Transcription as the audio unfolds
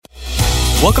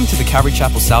Welcome to the Calvary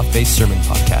Chapel South Bay Sermon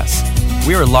Podcast.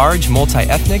 We are a large,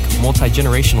 multi-ethnic,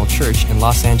 multi-generational church in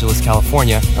Los Angeles,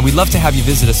 California, and we'd love to have you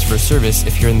visit us for a service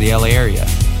if you're in the LA area.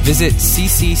 Visit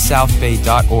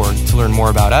ccsouthbay.org to learn more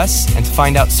about us and to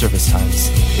find out service times.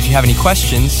 If you have any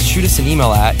questions, shoot us an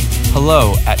email at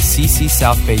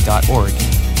hello@ccsouthbay.org.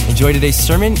 Enjoy today's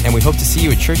sermon, and we hope to see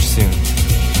you at church soon.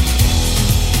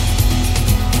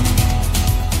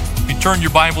 Turn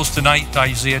your Bibles tonight to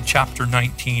Isaiah chapter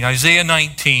 19. Isaiah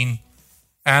 19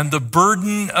 and the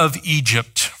burden of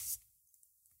Egypt.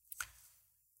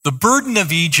 The burden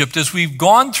of Egypt, as we've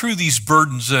gone through these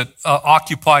burdens that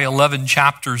occupy 11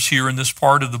 chapters here in this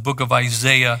part of the book of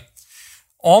Isaiah,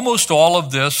 almost all of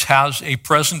this has a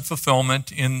present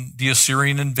fulfillment in the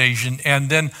Assyrian invasion, and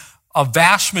then a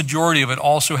vast majority of it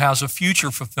also has a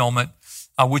future fulfillment,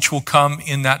 which will come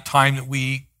in that time that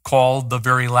we called the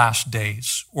very last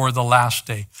days, or the last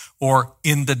day, or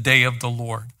in the day of the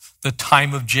Lord, the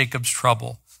time of Jacob's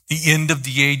trouble, the end of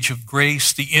the age of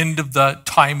grace, the end of the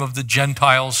time of the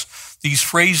Gentiles, these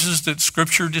phrases that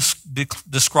Scripture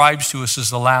describes to us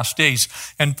as the last days.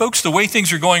 And folks, the way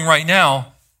things are going right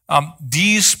now,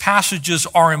 these passages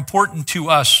are important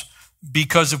to us,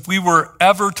 because if we were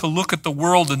ever to look at the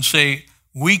world and say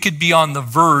we could be on the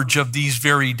verge of these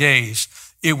very days,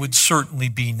 it would certainly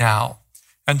be now.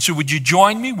 And so would you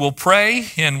join me? We'll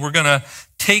pray, and we're going to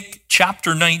take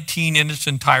chapter 19 in its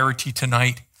entirety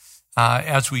tonight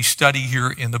as we study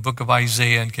here in the book of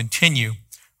Isaiah and continue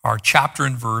our chapter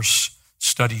and verse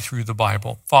study through the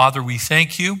Bible. Father, we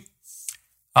thank you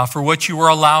for what you are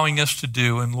allowing us to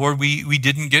do. And Lord, we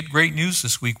didn't get great news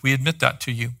this week. We admit that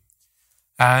to you.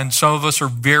 And some of us are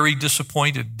very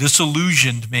disappointed,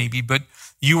 disillusioned maybe, but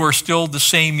you are still the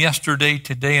same yesterday,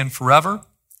 today, and forever.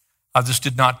 This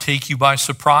did not take you by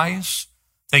surprise.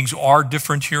 Things are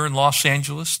different here in Los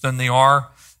Angeles than they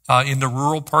are in the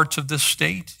rural parts of this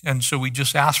state. And so we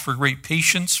just ask for great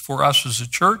patience for us as a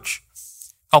church.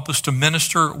 Help us to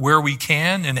minister where we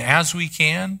can and as we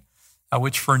can,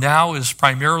 which for now is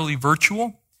primarily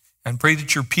virtual. And pray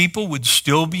that your people would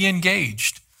still be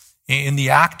engaged in the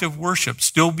act of worship,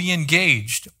 still be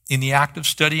engaged in the act of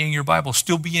studying your Bible,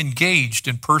 still be engaged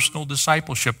in personal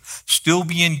discipleship, still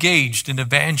be engaged in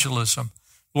evangelism.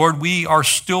 Lord, we are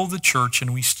still the church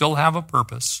and we still have a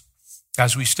purpose.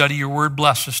 As we study your word,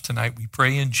 bless us tonight. We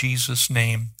pray in Jesus'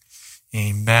 name,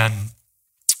 amen.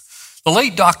 The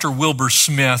late Dr. Wilbur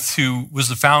Smith, who was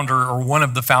the founder or one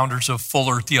of the founders of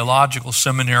Fuller Theological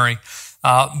Seminary,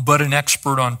 but an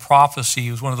expert on prophecy,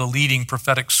 he was one of the leading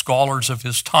prophetic scholars of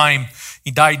his time.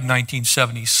 He died in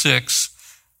 1976.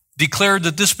 Declared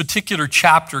that this particular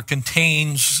chapter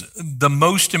contains the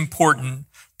most important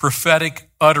prophetic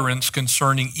utterance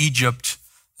concerning Egypt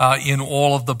in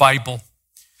all of the Bible.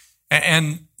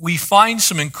 And we find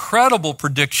some incredible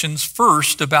predictions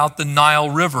first about the Nile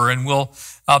River, and we'll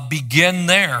begin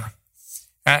there.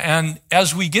 And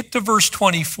as we get to verse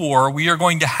 24, we are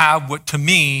going to have what to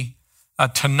me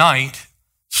tonight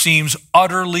seems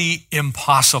utterly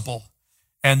impossible,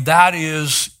 and that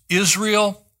is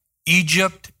Israel,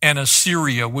 Egypt, and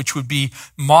Assyria, which would be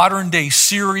modern-day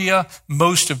Syria,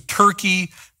 most of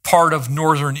Turkey, part of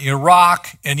northern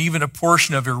Iraq, and even a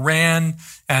portion of Iran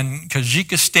and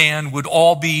Kazakhstan would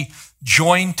all be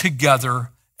joined together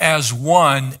as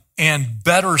one, and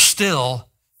better still,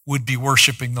 would be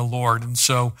worshiping the Lord. And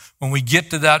so when we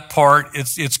get to that part,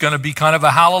 it's going to be kind of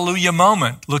a hallelujah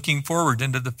moment, looking forward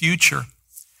into the future.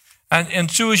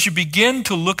 And so as you begin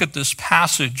to look at this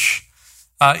passage,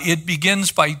 it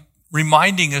begins by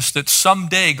reminding us that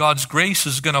someday God's grace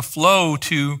is going to flow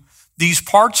to these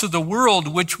parts of the world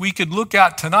which we could look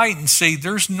at tonight and say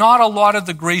there's not a lot of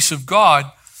the grace of God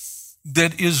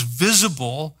that is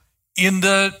visible in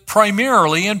the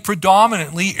primarily and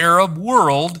predominantly Arab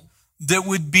world that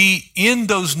would be in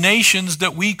those nations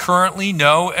that we currently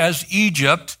know as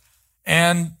Egypt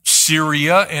and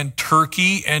Syria and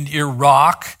Turkey and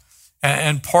Iraq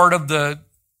and part of the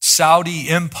Saudi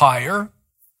Empire.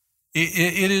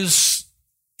 It is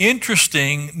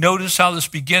interesting. Notice how this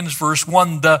begins, verse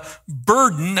 1, the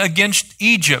burden against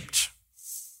Egypt.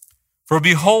 For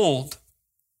behold,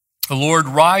 the Lord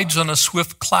rides on a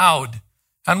swift cloud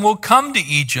and will come to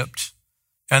Egypt,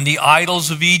 and the idols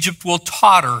of Egypt will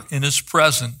totter in his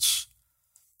presence,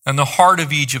 and the heart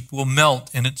of Egypt will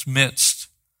melt in its midst.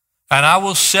 And I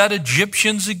will set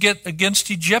Egyptians against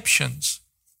Egyptians.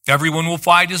 Everyone will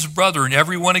fight his brother, and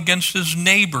everyone against his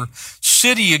neighbor,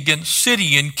 city against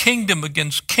city, and kingdom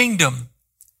against kingdom.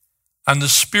 And the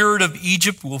spirit of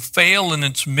Egypt will fail in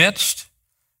its midst,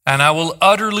 and I will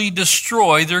utterly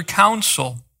destroy their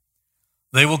counsel.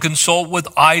 They will consult with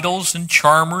idols and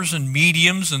charmers and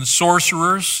mediums and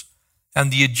sorcerers,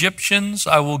 and the Egyptians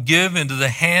I will give into the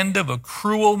hand of a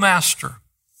cruel master.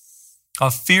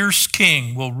 A fierce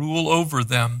king will rule over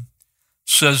them,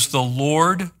 says the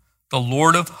Lord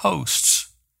of hosts.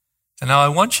 And now I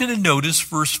want you to notice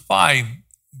verse 5,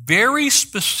 very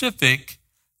specific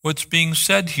what's being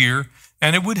said here,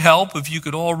 and it would help if you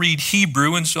could all read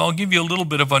Hebrew, and so I'll give you a little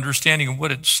bit of understanding of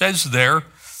what it says there.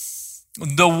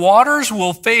 The waters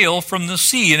will fail from the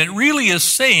sea, and it really is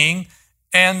saying,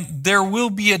 and there will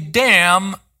be a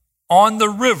dam on the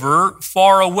river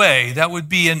far away. That would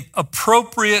be an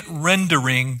appropriate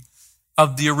rendering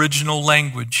of the original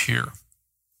language here.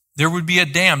 There would be a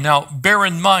dam. Now, bear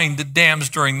in mind that dams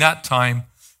during that time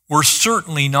were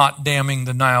certainly not damming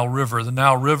the Nile River. The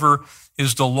Nile River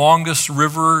is the longest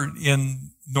river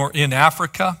in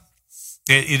Africa.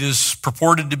 It is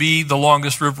purported to be the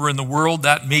longest river in the world.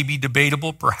 That may be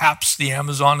debatable. Perhaps the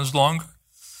Amazon is longer.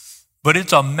 But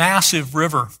it's a massive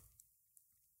river.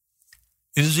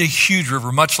 It is a huge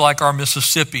river, much like our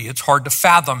Mississippi. It's hard to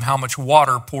fathom how much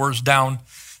water pours down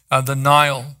the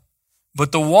Nile.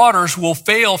 But the waters will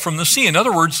fail from the sea. In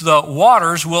other words, the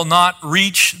waters will not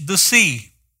reach the sea.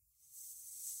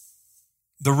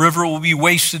 The river will be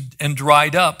wasted and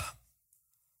dried up.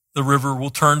 The river will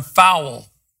turn foul.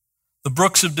 The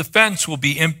brooks of defense will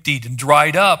be emptied and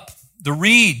dried up. The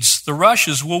reeds, the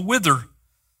rushes will wither.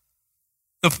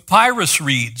 The papyrus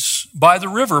reeds by the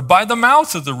river, by the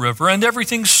mouth of the river, and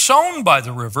everything sown by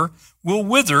the river will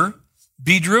wither,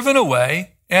 be driven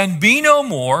away, and be no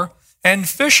more. And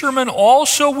fishermen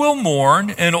also will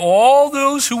mourn, and all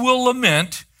those who will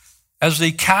lament as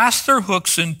they cast their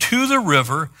hooks into the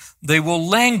river, they will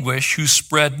languish who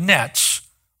spread nets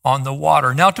on the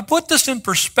water. Now, to put this in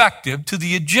perspective, to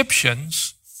the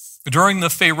Egyptians during the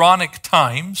Pharaonic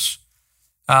times,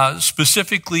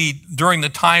 specifically during the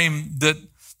time that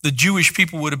the Jewish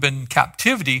people would have been in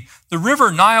captivity, the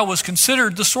river Nile was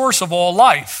considered the source of all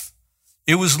life.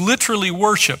 It was literally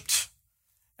worshiped,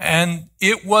 and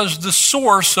it was the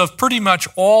source of pretty much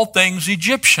all things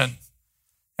Egyptian.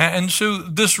 And so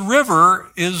this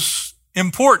river is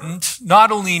important,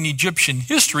 not only in Egyptian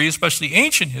history, especially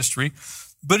ancient history,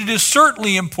 but it is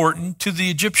certainly important to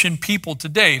the Egyptian people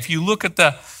today. If you look at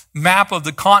the map of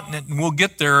the continent, and we'll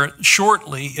get there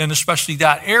shortly, and especially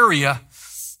that area,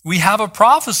 we have a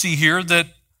prophecy here that,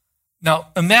 now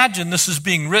imagine this is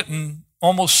being written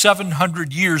almost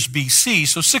 700 years BC,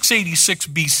 so 686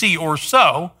 BC or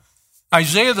so.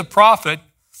 Isaiah the prophet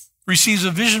receives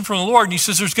a vision from the Lord, and he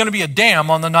says there's going to be a dam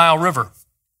on the Nile River.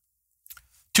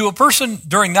 To a person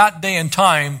during that day and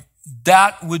time,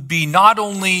 that would be not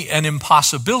only an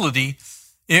impossibility,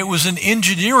 it was an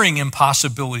engineering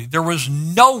impossibility. There was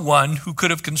no one who could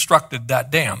have constructed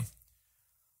that dam.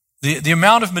 The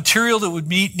amount of material that would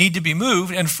need to be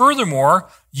moved, and furthermore,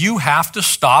 you have to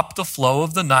stop the flow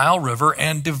of the Nile River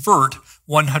and divert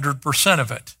 100% of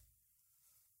it.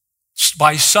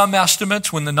 By some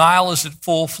estimates, when the Nile is at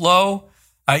full flow,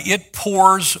 it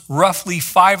pours roughly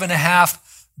 5.5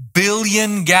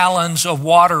 billion gallons of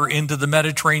water into the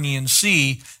Mediterranean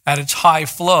Sea at its high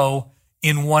flow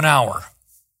in 1 hour.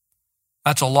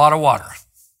 That's a lot of water.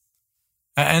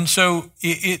 And so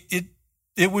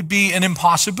it would be an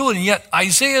impossibility. And yet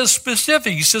Isaiah is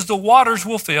specific. He says the waters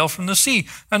will fail from the sea.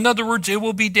 In other words, it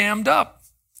will be dammed up.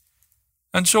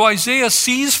 And so Isaiah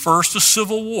sees first a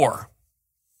civil war,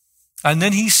 and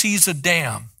then he sees a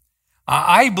dam.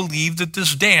 I believe that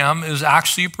this dam is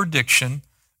actually a prediction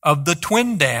of the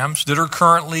twin dams that are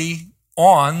currently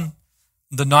on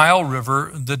the Nile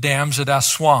River, the dams at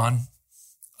Aswan,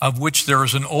 of which there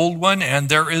is an old one and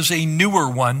there is a newer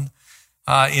one.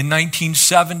 In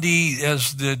 1970,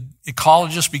 as the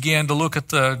ecologists began to look at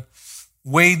the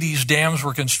way these dams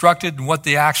were constructed and what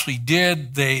they actually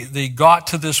did, they got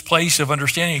to this place of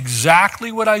understanding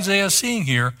exactly what Isaiah is seeing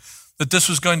here, that this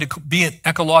was going to be an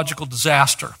ecological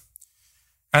disaster.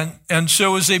 And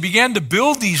so as they began to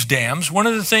build these dams, one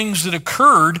of the things that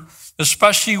occurred,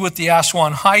 especially with the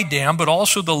Aswan High Dam, but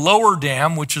also the lower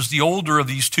dam, which is the older of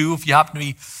these two, if you happen to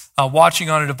be watching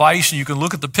on a device, and you can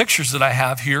look at the pictures that I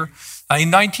have here. In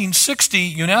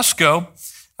 1960, UNESCO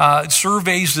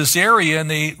surveys this area, and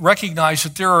they recognize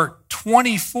that there are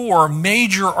 24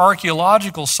 major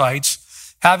archaeological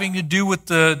sites having to do with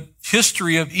the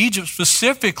history of Egypt,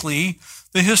 specifically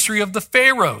the history of the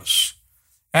pharaohs.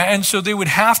 And so they would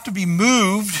have to be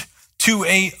moved to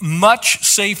a much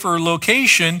safer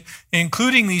location,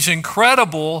 including these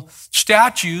incredible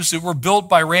statues that were built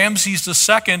by Ramses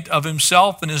II of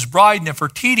himself and his bride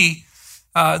Nefertiti,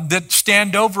 that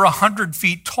stand over 100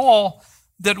 feet tall,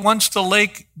 that once the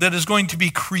lake that is going to be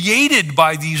created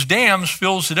by these dams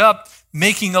fills it up,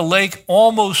 making a lake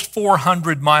almost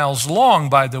 400 miles long,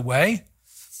 by the way.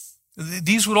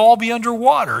 These would all be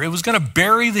underwater. It was going to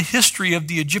bury the history of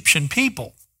the Egyptian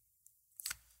people.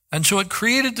 And so it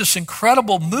created this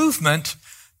incredible movement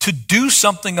to do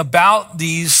something about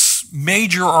these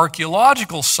major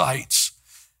archaeological sites.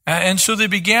 And so they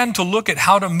began to look at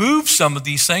how to move some of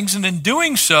these things, and in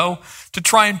doing so, to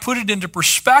try and put it into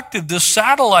perspective, this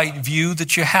satellite view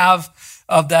that you have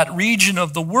of that region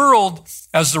of the world,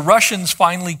 as the Russians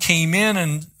finally came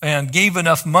in and gave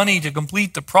enough money to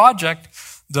complete the project,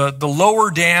 the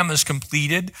lower dam is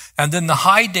completed, and then the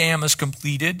high dam is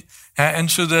completed.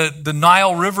 And so the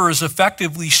Nile River is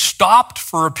effectively stopped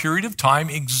for a period of time,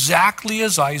 exactly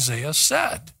as Isaiah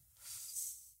said.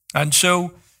 And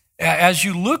so as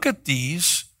you look at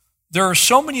these, there are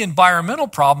so many environmental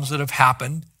problems that have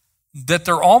happened that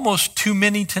they're almost too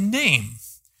many to name,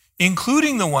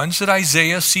 including the ones that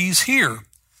Isaiah sees here.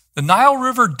 The Nile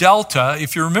River Delta,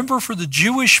 if you remember, for the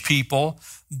Jewish people,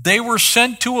 they were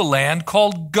sent to a land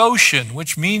called Goshen,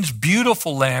 which means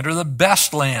beautiful land or the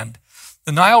best land.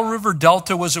 The Nile River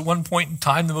Delta was at one point in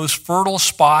time the most fertile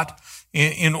spot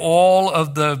in all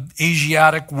of the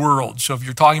Asiatic world. So if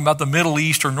you're talking about the Middle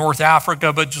East or North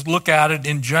Africa, but just look at it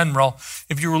in general,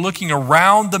 if you were looking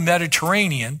around the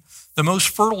Mediterranean, the most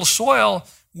fertile soil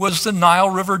was the Nile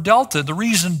River Delta. The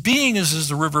reason being is as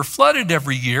the river flooded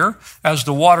every year, as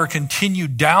the water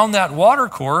continued down that water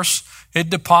course, it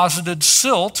deposited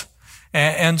silt.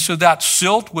 And so that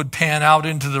silt would pan out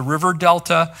into the river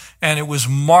delta, and it was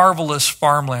marvelous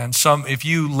farmland. If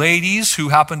you ladies who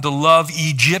happen to love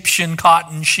Egyptian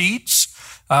cotton sheets,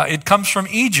 it comes from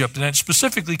Egypt, and it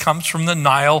specifically comes from the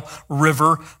Nile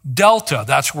River Delta.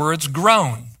 That's where it's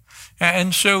grown.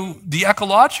 And so the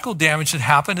ecological damage that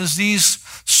happened is these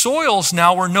soils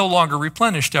now were no longer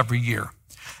replenished every year.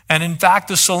 And in fact,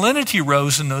 the salinity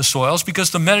rose in those soils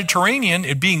because the Mediterranean,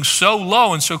 it being so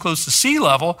low and so close to sea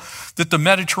level, that the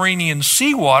Mediterranean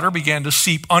seawater began to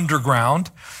seep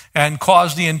underground and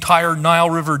caused the entire Nile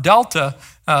River Delta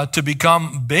to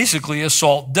become basically a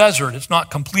salt desert. It's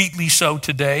not completely so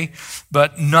today,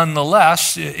 but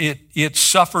nonetheless, it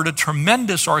suffered a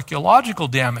tremendous archaeological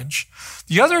damage.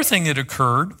 The other thing that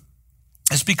occurred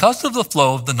is because of the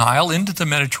flow of the Nile into the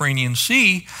Mediterranean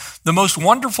Sea, the most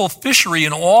wonderful fishery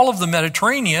in all of the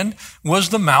Mediterranean was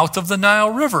the mouth of the Nile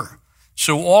River.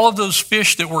 So all of those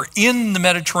fish that were in the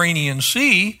Mediterranean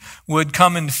Sea would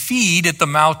come and feed at the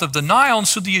mouth of the Nile. And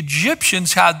so the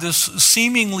Egyptians had this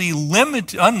seemingly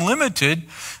unlimited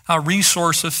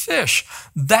resource of fish.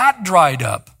 That dried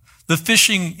up. The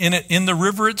fishing in the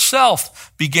river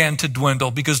itself began to dwindle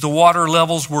because the water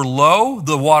levels were low,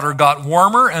 the water got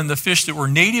warmer, and the fish that were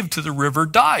native to the river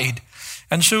died.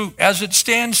 And so as it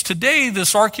stands today,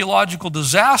 this archaeological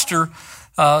disaster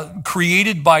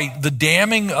created by the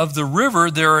damming of the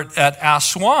river there at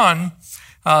Aswan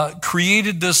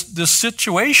created this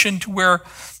situation to where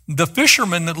the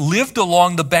fishermen that lived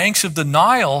along the banks of the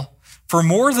Nile for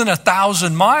more than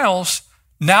 1,000 miles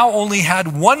now only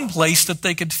had one place that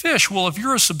they could fish. Well, if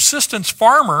you're a subsistence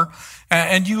farmer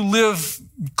and you live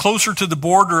closer to the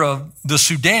border of the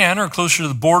Sudan or closer to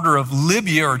the border of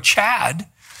Libya or Chad,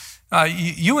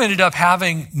 you ended up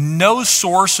having no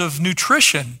source of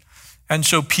nutrition. And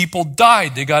so people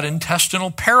died. They got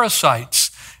intestinal parasites.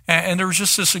 And there was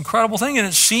just this incredible thing. And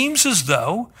it seems as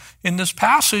though in this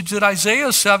passage that Isaiah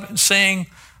is saying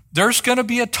there's going to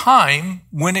be a time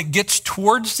when it gets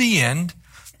towards the end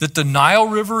that the Nile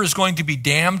River is going to be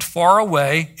dammed far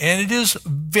away, and it is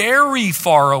very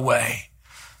far away.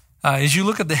 As you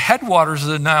look at the headwaters of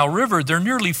the Nile River, they're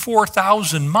nearly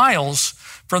 4,000 miles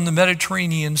from the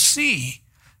Mediterranean Sea.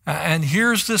 And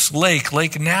here's this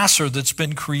Lake Nasser, that's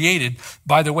been created.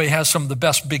 By the way, has some of the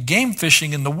best big game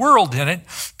fishing in the world in it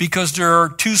because there are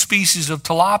 2 species of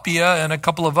tilapia and a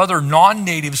couple of other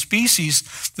non-native species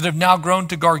that have now grown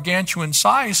to gargantuan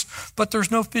size, but there's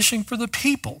no fishing for the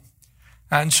people.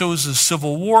 And so as the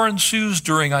civil war ensues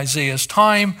during Isaiah's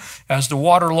time, as the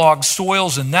waterlogged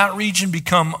soils in that region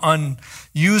become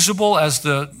unusable, as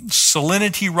the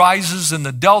salinity rises in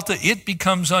the delta, it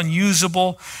becomes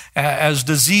unusable, as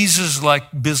diseases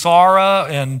like Bizarra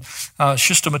and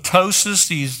schistostomatosis,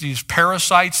 these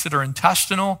parasites that are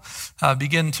intestinal,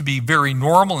 begin to be very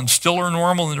normal and still are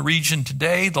normal in the region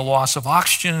today, the loss of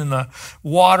oxygen in the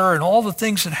water and all the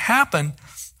things that happen.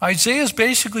 Isaiah is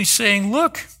basically saying,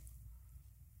 look,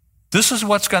 this is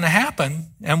what's going to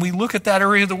happen. And we look at that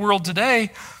area of the world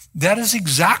today, that is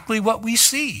exactly what we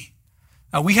see.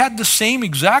 We had the same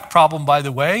exact problem, by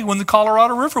the way, when the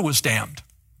Colorado River was dammed.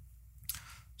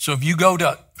 So if you go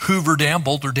to Hoover Dam,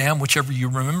 Boulder Dam, whichever you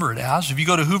remember it as, if you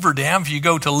go to Hoover Dam, if you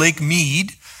go to Lake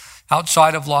Mead,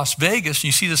 outside of Las Vegas, and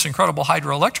you see this incredible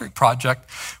hydroelectric project,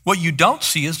 what you don't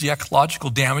see is the ecological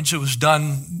damage that was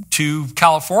done to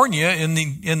California in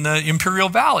the Imperial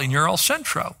Valley near El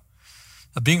Centro.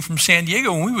 Being from San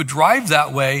Diego, when we would drive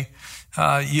that way,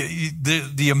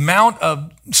 the amount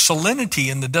of salinity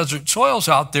in the desert soils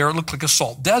out there looked like a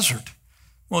salt desert.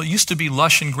 Well, it used to be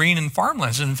lush and green and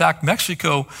farmlands. And in fact,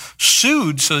 Mexico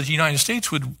sued so that the United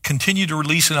States would continue to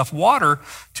release enough water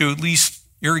to at least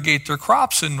irrigate their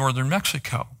crops in northern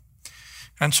Mexico.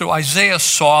 And so Isaiah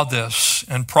saw this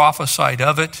and prophesied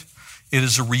of it. It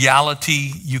is a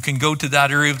reality. You can go to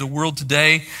that area of the world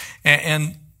today,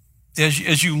 and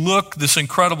as you look, this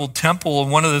incredible temple,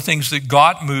 and one of the things that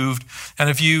got moved, and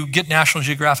if you get National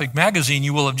Geographic magazine,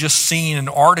 you will have just seen an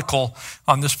article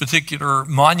on this particular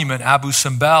monument, Abu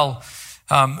Simbel,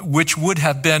 which would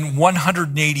have been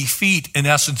 180 feet, in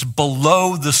essence,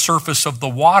 below the surface of the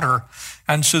water.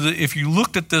 And so that if you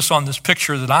looked at this on this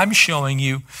picture that I'm showing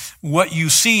you, what you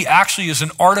see actually is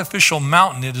an artificial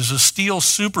mountain. It is a steel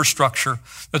superstructure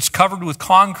that's covered with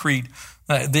concrete.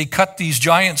 They cut these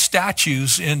giant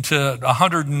statues into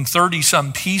 130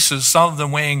 some pieces, some of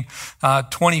them weighing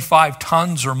 25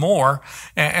 tons or more,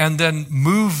 and then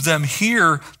moved them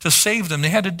here to save them. They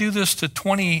had to do this to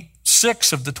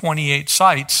 26 of the 28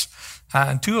 sites,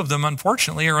 and 2 of them,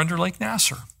 unfortunately, are under Lake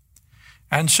Nasser.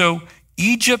 And so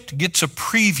Egypt gets a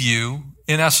preview,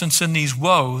 in essence, in these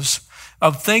woes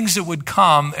of things that would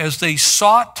come as they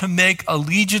sought to make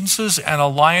allegiances and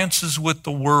alliances with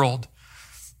the world.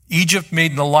 Egypt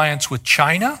made an alliance with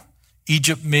China.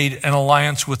 Egypt made an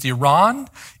alliance with Iran.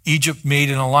 Egypt made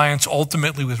an alliance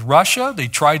ultimately with Russia. They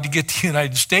tried to get the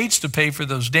United States to pay for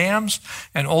those dams,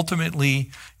 and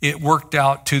ultimately it worked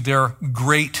out to their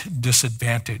great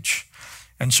disadvantage.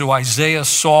 And so Isaiah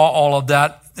saw all of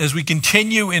that. As we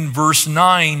continue in verse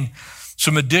 9,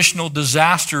 some additional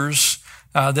disasters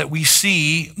that we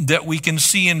can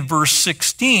see in verse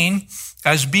 16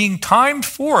 as being timed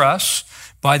for us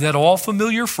by that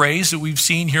all-familiar phrase that we've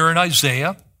seen here in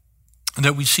Isaiah, and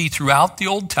that we see throughout the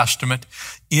Old Testament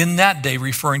in that day,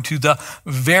 referring to the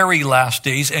very last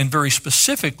days, and very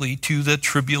specifically to the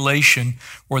tribulation,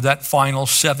 or that final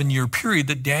 7-year period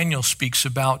that Daniel speaks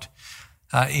about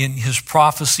in his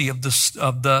prophecy of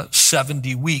the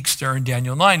 70 weeks there in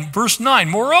Daniel 9. Verse 9,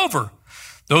 moreover,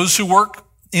 those who work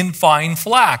in fine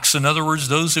flax, in other words,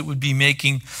 those that would be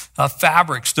making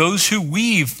fabrics, those who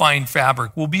weave fine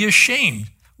fabric will be ashamed.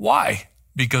 Why?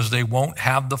 Because they won't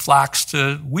have the flax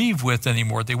to weave with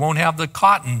anymore. They won't have the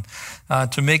cotton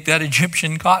to make that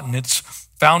Egyptian cotton. Its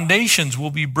foundations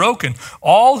will be broken.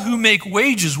 All who make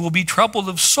wages will be troubled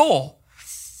of soul.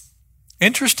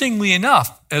 Interestingly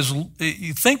enough, as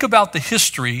you think about the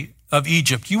history of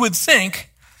Egypt, you would think,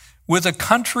 with a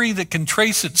country that can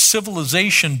trace its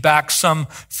civilization back some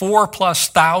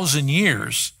 4,000+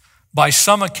 years, by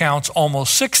some accounts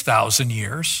almost 6,000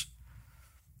 years,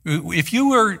 if you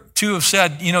were to have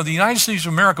said, the United States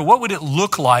of America, what would it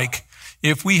look like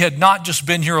if we had not just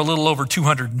been here a little over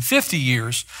 250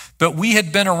 years, but we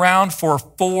had been around for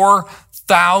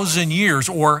 4,000 years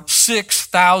or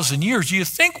 6,000 years? Do you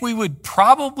think we would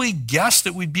probably guess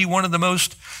that we'd be one of the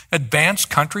most advanced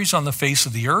countries on the face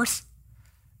of the earth?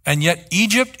 And yet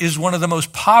Egypt is one of the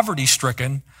most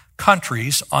poverty-stricken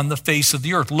countries on the face of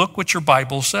the earth. Look what your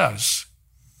Bible says.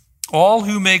 All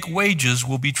who make wages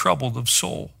will be troubled of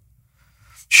soul.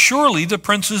 Surely the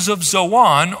princes of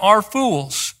Zoan are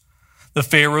fools. The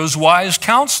Pharaoh's wise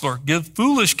counselor give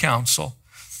foolish counsel.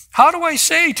 How do I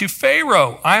say to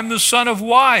Pharaoh, I am the son of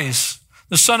wise,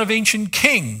 the son of ancient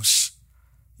kings?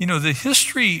 The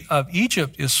history of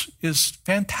Egypt is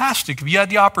fantastic. If you had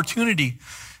the opportunity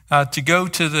to go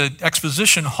to the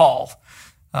exposition hall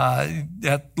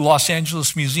at Los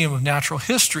Angeles Museum of Natural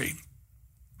History,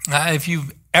 if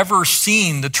you've ever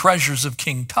seen the treasures of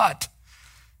King Tut,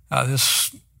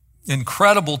 this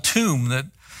incredible tomb that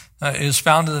is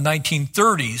found in the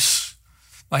 1930s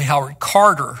by Howard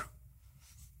Carter,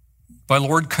 by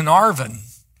Lord Carnarvon,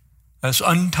 this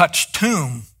untouched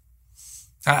tomb,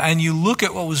 and you look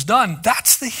at what was done,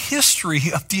 that's the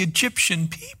history of the Egyptian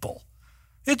people.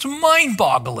 It's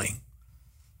mind-boggling.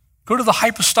 Go to the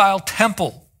Hypostyle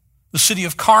Temple, the city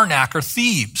of Karnak or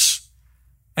Thebes,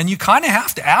 and you kind of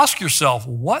have to ask yourself,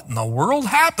 what in the world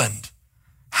happened?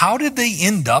 How did they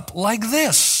end up like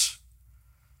this?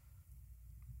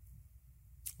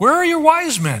 Where are your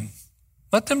wise men?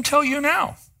 Let them tell you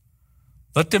now.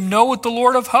 Let them know what the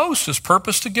Lord of hosts has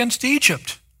purposed against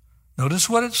Egypt. Notice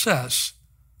what it says.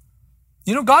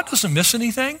 God doesn't miss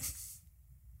anything.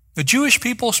 The Jewish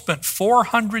people spent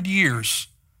 400 years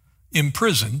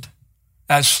imprisoned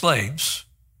as slaves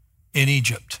in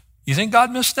Egypt. You think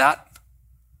God missed that?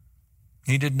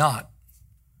 He did not.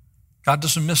 God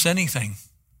doesn't miss anything.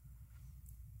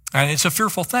 And it's a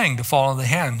fearful thing to fall in the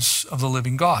hands of the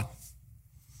living God.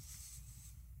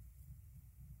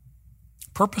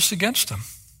 Purpose against them.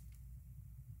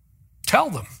 Tell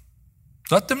them.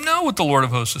 Let them know what the Lord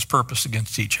of hosts has purposed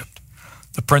against Egypt.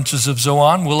 The princes of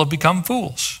Zoan will have become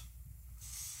fools.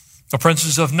 The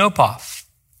princes of Nopath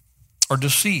are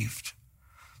deceived.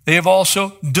 They have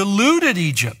also deluded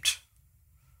Egypt,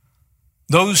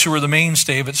 those who are the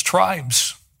mainstay of its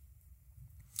tribes.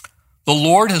 The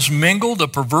Lord has mingled a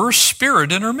perverse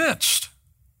spirit in her midst.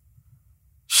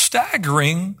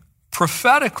 Staggering,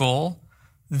 prophetical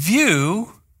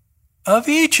view of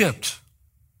Egypt.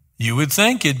 You would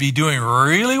think it'd be doing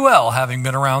really well having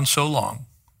been around so long.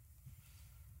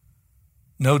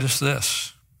 Notice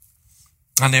this.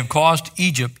 And they've caused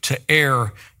Egypt to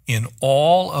err in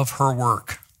all of her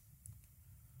work.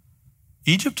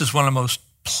 Egypt is one of the most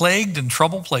plagued and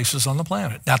troubled places on the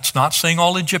planet. That's not saying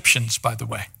all Egyptians, by the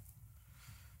way.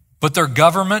 But their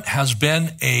government has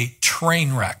been a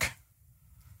train wreck.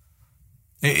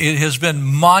 It has been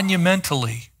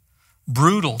monumentally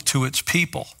brutal to its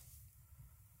people.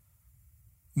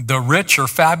 The rich are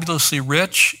fabulously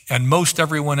rich, and most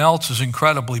everyone else is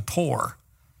incredibly poor.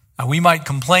 Now, we might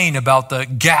complain about the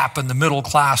gap in the middle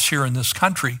class here in this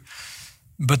country,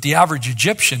 but the average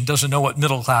Egyptian doesn't know what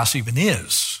middle class even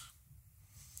is.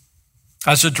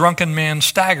 As a drunken man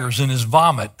staggers in his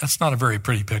vomit, that's not a very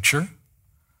pretty picture.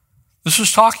 This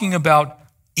is talking about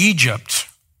Egypt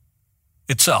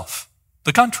itself,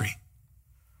 the country.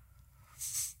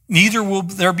 Neither will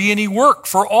there be any work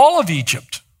for all of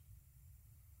Egypt,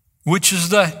 which is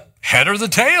the head or the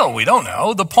tail, we don't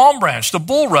know. The palm branch, the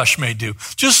bulrush may do.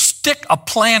 Just stick a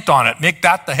plant on it, make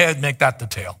that the head, make that the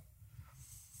tail.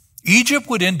 Egypt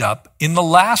would end up in the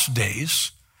last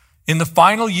days, in the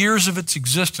final years of its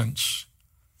existence,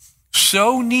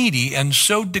 so needy and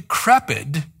so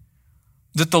decrepit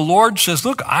that the Lord says,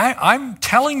 look, I'm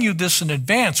telling you this in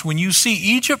advance. When you see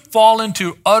Egypt fall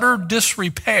into utter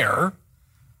disrepair,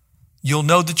 you'll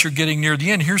know that you're getting near the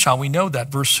end. Here's how we know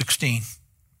that, verse 16.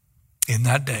 In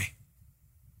that day,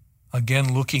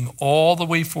 again, looking all the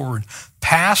way forward,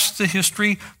 past the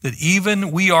history that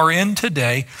even we are in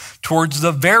today, towards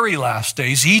the very last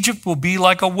days, Egypt will be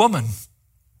like a woman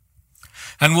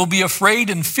and will be afraid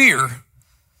and fear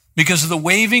because of the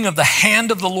waving of the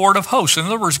hand of the Lord of hosts. In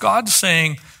other words, God's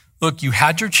saying, look, you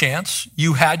had your chance,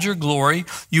 you had your glory,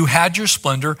 you had your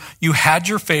splendor, you had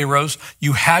your pharaohs,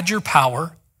 you had your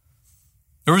power.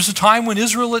 There was a time when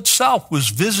Israel itself was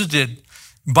visited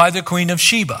by the Queen of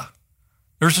Sheba.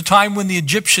 There was a time when the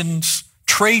Egyptians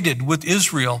traded with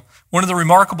Israel. One of the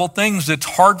remarkable things that's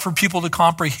hard for people to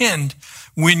comprehend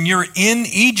when you're in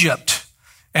Egypt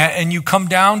and you come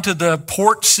down to the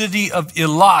port city of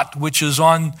Eilat, which is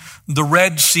on the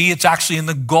Red Sea. It's actually in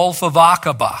the Gulf of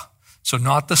Aqaba. So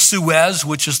not the Suez,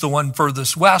 which is the one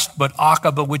furthest west, but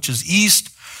Aqaba, which is east.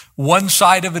 One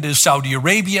side of it is Saudi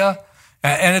Arabia.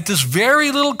 And at this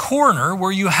very little corner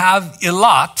where you have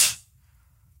Eilat,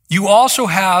 you also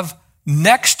have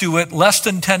next to it, less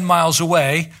than 10 miles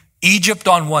away, Egypt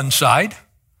on one side.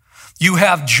 You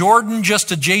have Jordan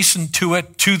just adjacent to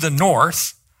it to the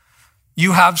north.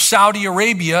 You have Saudi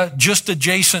Arabia just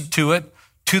adjacent to it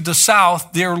to the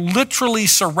south. They're literally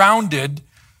surrounded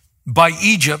by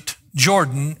Egypt,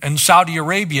 Jordan, and Saudi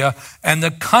Arabia. And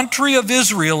the country of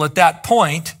Israel at that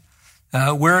point,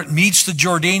 where it meets the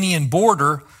Jordanian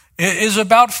border, is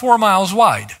about 4 miles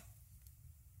wide.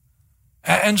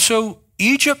 And so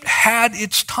Egypt had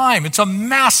its time. It's a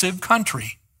massive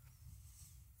country.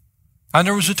 And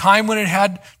there was a time when it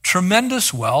had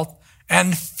tremendous wealth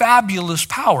and fabulous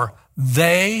power.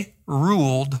 They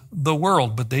ruled the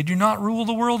world, but they do not rule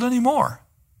the world anymore.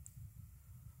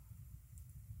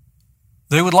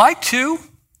 They would like to,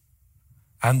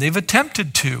 and they've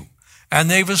attempted to, and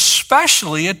they've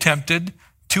especially attempted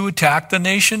to attack the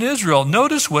nation Israel.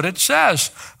 Notice what it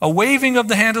says, a waving of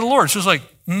the hand of the Lord. It's just like,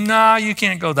 nah, you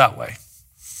can't go that way,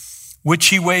 which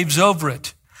he waves over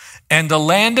it. And the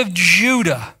land of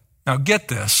Judah, now get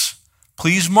this,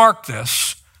 please mark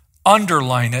this,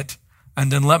 underline it, and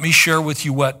then let me share with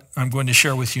you what I'm going to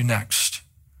share with you next.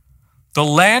 The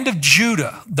land of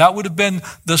Judah, that would have been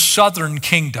the southern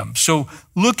kingdom. So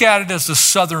look at it as the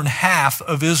southern half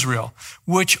of Israel,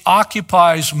 which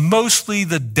occupies mostly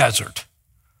the desert.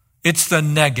 It's the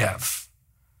Negev.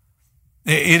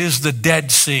 It is the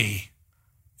Dead Sea.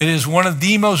 It is one of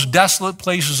the most desolate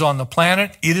places on the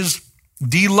planet. It is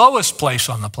the lowest place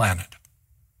on the planet.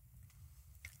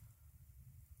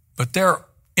 But there,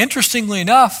 interestingly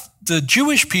enough, the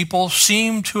Jewish people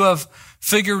seem to have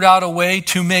figured out a way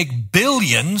to make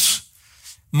billions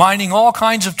mining all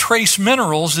kinds of trace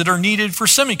minerals that are needed for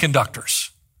semiconductors.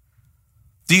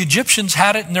 The Egyptians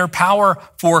had it in their power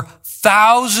for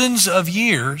thousands of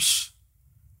years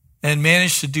and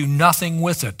managed to do nothing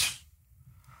with it.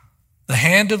 The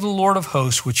hand of the Lord of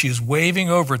hosts, which he is waving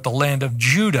over at the land of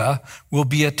Judah, will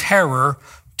be a terror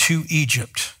to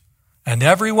Egypt. And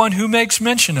everyone who makes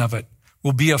mention of it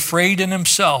will be afraid in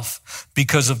himself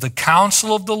because of the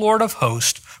counsel of the Lord of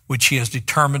hosts, which he has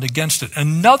determined against it.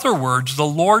 In other words, the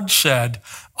Lord said,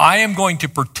 I am going to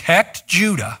protect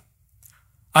Judah.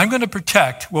 I'm going to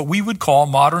protect what we would call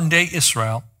modern day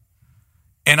Israel.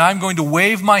 And I'm going to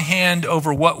wave my hand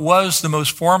over what was the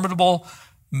most formidable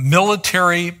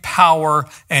military power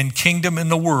and kingdom in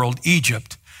the world,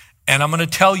 Egypt. And I'm going to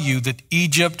tell you that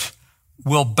Egypt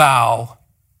will bow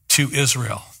to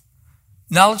Israel.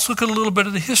 Now let's look at a little bit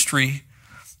of the history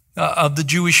of the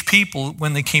Jewish people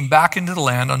when they came back into the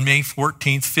land on May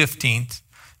 14th, 15th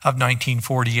of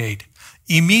 1948.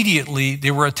 Immediately,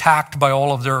 they were attacked by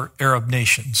all of their Arab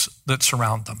nations that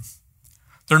surround them.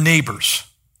 Their neighbors,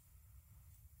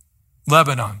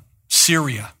 Lebanon,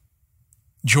 Syria,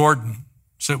 Jordan,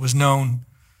 so it was known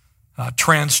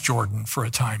Transjordan for a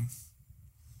time.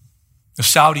 The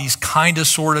Saudis kind of,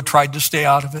 sort of tried to stay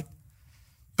out of it.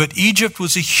 But Egypt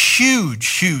was a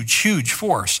huge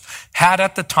force. Had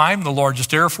at the time the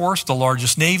largest air force, the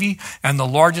largest navy, and the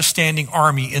largest standing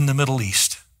army in the Middle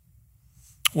East.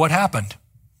 What happened?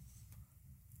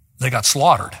 They got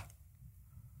slaughtered.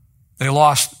 They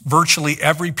lost virtually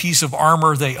every piece of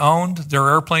armor they owned. Their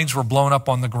airplanes were blown up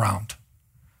on the ground.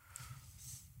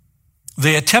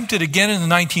 They attempted again in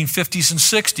the 1950s and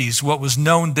 60s what was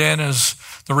known then as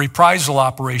the reprisal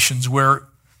operations, where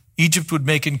Egypt would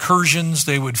make incursions.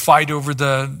 They would fight over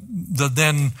the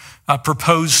then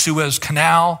proposed Suez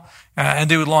Canal,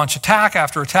 and they would launch attack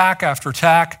after attack after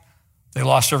attack. They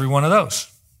lost every one of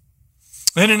those.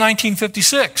 Then in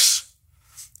 1956,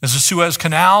 as the Suez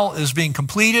Canal is being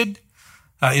completed,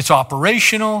 it's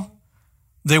operational.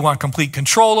 They want complete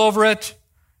control over it,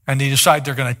 and they decide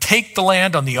they're going to take the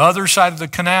land on the other side of the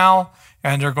canal,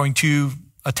 and they're going to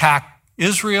attack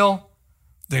Israel.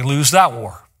 They lose that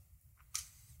war.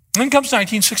 Then comes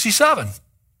 1967.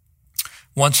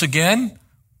 Once again,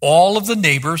 all of the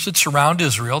neighbors that surround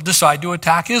Israel decide to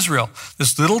attack Israel.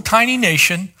 This little tiny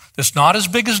nation that's not as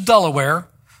big as Delaware,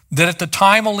 that at the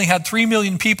time only had 3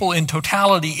 million people in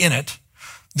totality in it,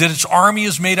 that its army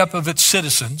is made up of its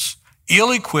citizens,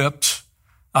 ill-equipped,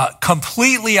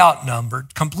 completely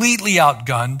outnumbered, completely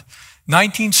outgunned.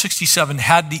 1967,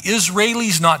 had the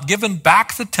Israelis not given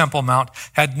back the Temple Mount,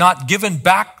 had not given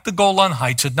back the Golan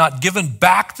Heights, had not given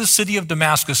back the city of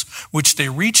Damascus, which they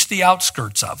reached the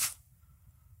outskirts of,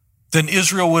 then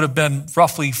Israel would have been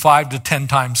roughly 5 to 10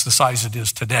 times the size it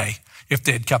is today if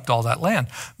they had kept all that land.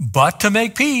 But to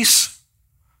make peace,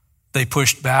 they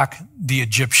pushed back the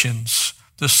Egyptians,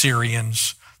 the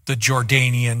Syrians, the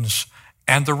Jordanians,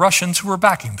 and the Russians who were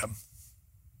backing them.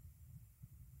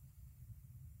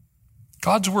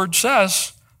 God's word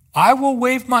says, I will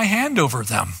wave my hand over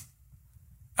them,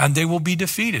 and they will be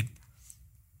defeated.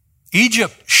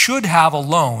 Egypt should have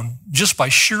alone, just by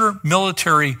sheer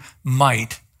military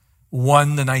might,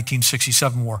 won the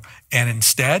 1967 war. And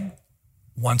instead,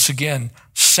 once again,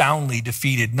 soundly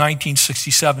defeated.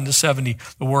 1967 to 70,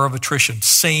 the War of Attrition,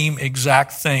 same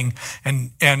exact thing.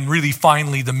 And really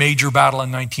finally, the major battle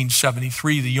in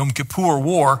 1973, the Yom Kippur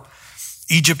War,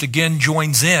 Egypt again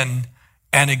joins in,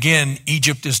 and again,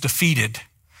 Egypt is defeated.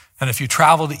 And if you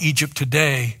travel to Egypt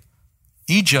today,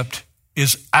 Egypt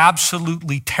is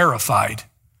absolutely terrified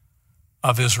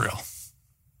of Israel.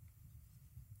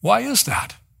 Why is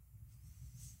that?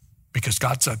 Because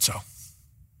God said so.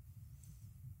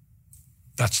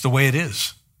 That's the way it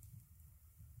is.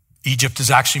 Egypt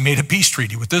has actually made a peace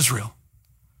treaty with Israel.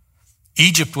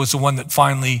 Egypt was the one that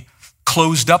finally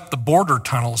closed up the border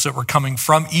tunnels that were coming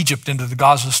from Egypt into the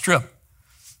Gaza Strip,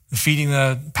 defeating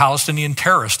the Palestinian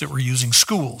terrorists that were using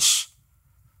schools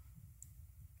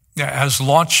as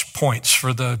launch points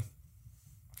for the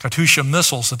Katyusha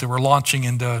missiles that they were launching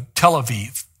into Tel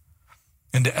Aviv,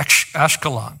 into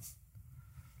Ashkelon.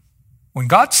 When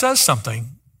God says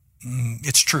something,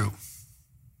 it's true.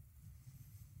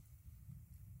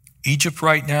 Egypt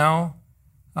right now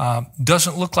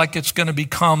doesn't look like it's going to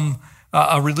become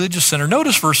a religious center.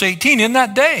 Notice verse 18, in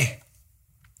that day,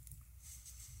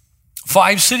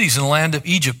 5 cities in the land of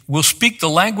Egypt will speak the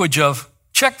language of,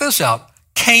 check this out,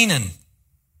 Canaan.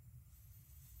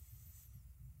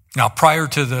 Now, prior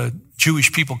to the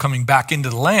Jewish people coming back into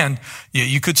the land,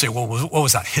 you could say, well, what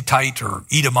was that, Hittite or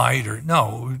Edomite? Or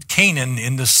no, Canaan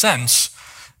in this sense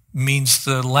means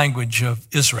the language of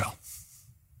Israel,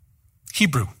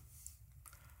 Hebrew.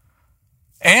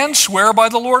 and swear by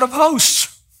the Lord of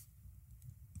hosts.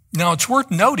 Now, it's worth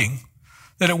noting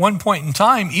that at one point in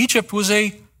time, Egypt was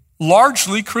a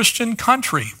largely Christian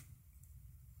country.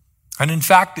 And in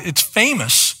fact, it's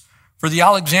famous for the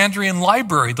Alexandrian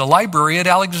Library, the library at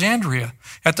Alexandria.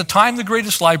 At the time, the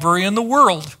greatest library in the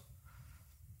world.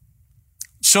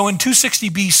 So in 260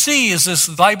 BC, as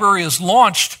this library is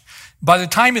launched, by the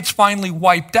time it's finally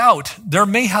wiped out, there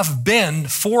may have been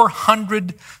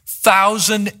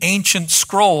 400,000 ancient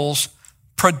scrolls.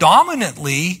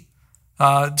 Predominantly,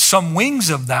 some wings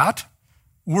of that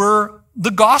were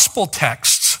the gospel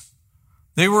texts.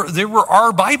 They were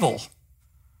our Bible.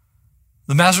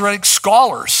 The Masoretic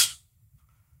scholars,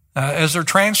 as they're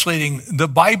translating the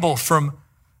Bible from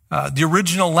the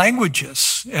original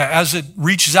languages, as it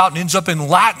reaches out and ends up in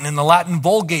Latin, in the Latin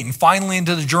Vulgate, and finally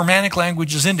into the Germanic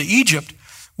languages into Egypt,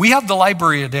 we have the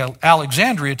library at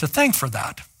Alexandria to thank for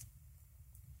that.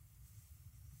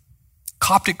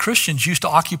 Coptic Christians used to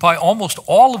occupy almost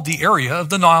all of the area of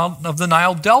the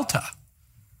Nile Delta.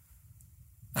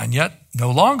 And yet,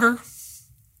 no longer.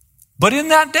 But in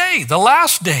that day, the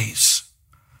last days,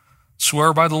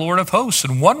 swear by the Lord of hosts,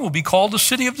 and one will be called the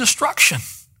city of destruction.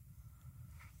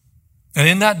 And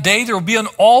in that day, there will be an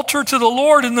altar to the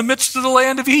Lord in the midst of the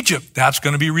land of Egypt. That's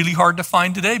going to be really hard to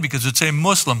find today because it's a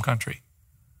Muslim country.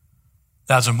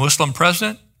 That's a Muslim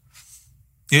president.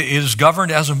 It is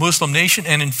governed as a Muslim nation.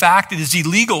 And in fact, it is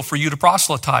illegal for you to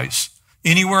proselytize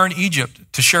anywhere in Egypt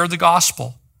to share the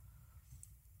gospel.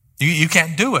 You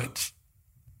can't do it.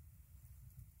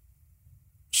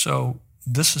 So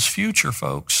this is future,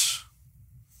 folks.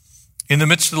 In the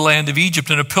midst of the land of Egypt,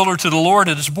 and a pillar to the Lord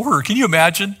at its border. Can you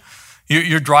imagine?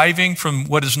 You're driving from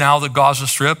what is now the Gaza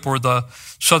Strip or the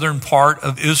southern part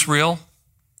of Israel,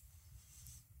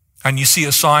 and you see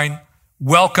a sign,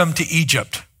 "Welcome to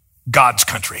Egypt, God's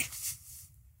country.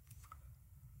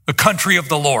 The country of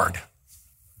the Lord."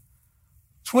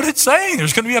 That's what it's saying.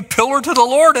 There's going to be a pillar to the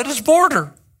Lord at its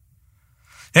border.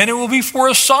 And it will be for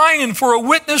a sign and for a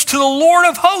witness to the Lord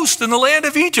of hosts in the land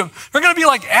of Egypt. They're going to be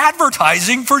like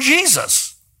advertising for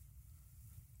Jesus.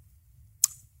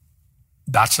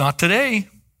 That's not today.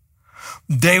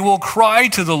 They will cry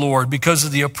to the Lord because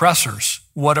of the oppressors.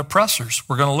 What oppressors?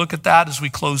 We're going to look at that as we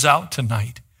close out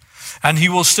tonight. And he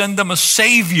will send them a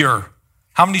Savior.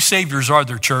 How many Saviors are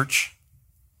there, church?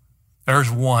 There's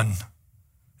one.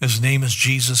 His name is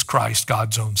Jesus Christ,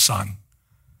 God's own Son.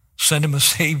 Send him a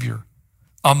Savior,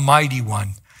 a mighty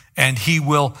one, and he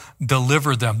will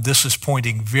deliver them. This is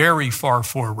pointing very far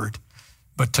forward.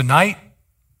 But tonight,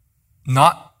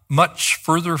 not much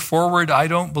further forward, I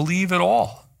don't believe at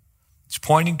all. It's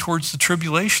pointing towards the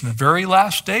tribulation, the very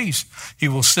last days. He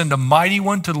will send a mighty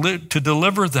one to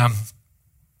deliver them.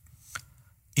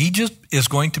 Egypt is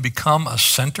going to become a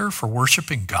center for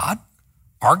worshiping God,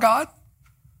 our God,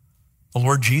 the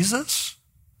Lord Jesus.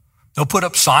 They'll put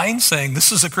up signs saying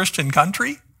this is a Christian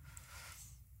country.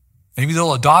 Maybe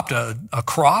they'll adopt a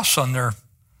cross on their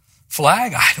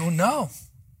flag. I don't know.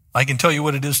 I can tell you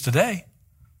what it is today.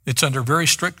 It's under very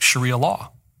strict Sharia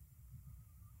law.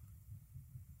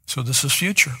 So this is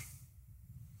future.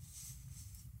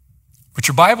 But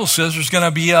your Bible says there's going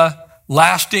to be a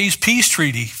last days peace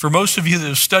treaty. For most of you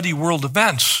that study world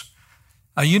events,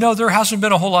 you know there hasn't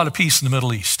been a whole lot of peace in the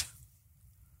Middle East.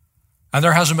 And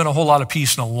there hasn't been a whole lot of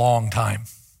peace in a long time.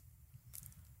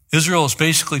 Israel has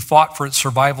basically fought for its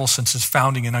survival since its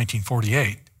founding in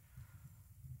 1948.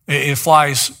 It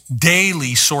flies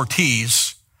daily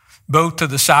sorties both to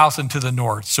the south and to the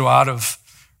north. So out of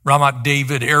Ramat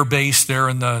David Air Base there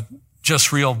in the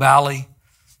Jezreel Valley,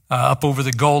 up over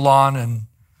the Golan and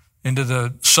into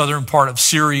the southern part of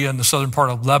Syria and the southern part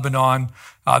of Lebanon.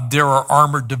 There are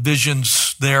armored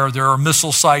divisions there. There are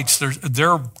missile sites.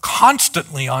 They're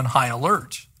constantly on high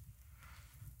alert.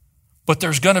 But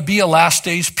there's going to be a last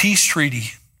days peace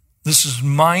treaty. This is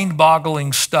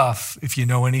mind-boggling stuff if you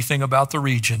know anything about the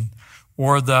region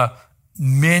or the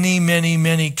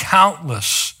many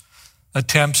countless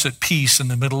attempts at peace in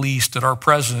the Middle East that our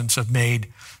presidents have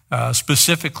made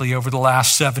specifically over the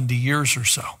last 70 years or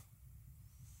so.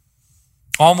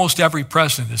 Almost every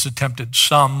president has attempted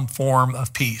some form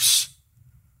of peace,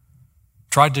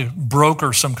 tried to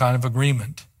broker some kind of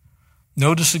agreement.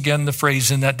 Notice again the phrase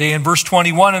in that day in verse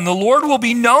 21, and the Lord will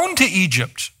be known to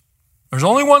Egypt. There's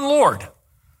only one Lord.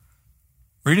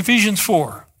 Read Ephesians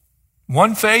 4.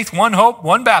 One faith, one hope,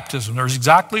 one baptism. There's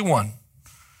exactly one.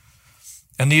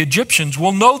 And the Egyptians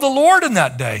will know the Lord in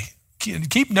that day.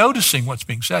 Keep noticing what's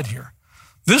being said here.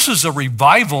 This is a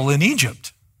revival in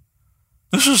Egypt.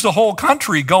 This is the whole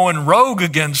country going rogue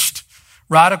against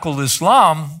radical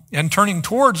Islam and turning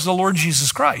towards the Lord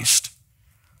Jesus Christ.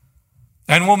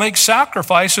 and will make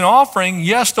sacrifice and offering.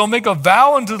 Yes, they'll make a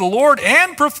vow unto the Lord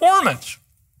and perform it.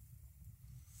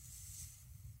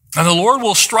 And the Lord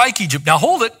will strike Egypt. Now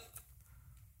hold it.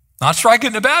 Not strike it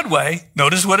in a bad way.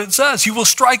 Notice what it says. He will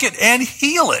strike it and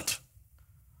heal it.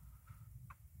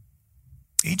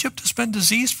 Egypt has been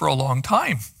diseased for a long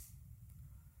time.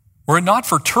 Were it not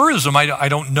for tourism, I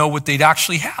don't know what they'd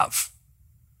actually have.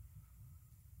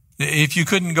 If you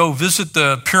couldn't go visit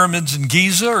the pyramids in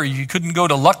Giza, or you couldn't go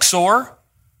to Luxor,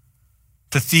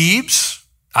 to Thebes,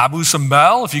 Abu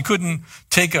Simbel, if you couldn't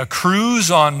take a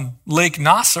cruise on Lake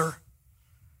Nasser,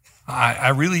 I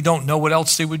really don't know what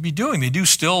else they would be doing. They do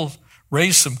still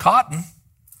raise some cotton.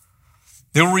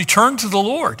 They will return to the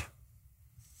Lord,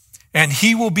 and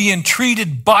he will be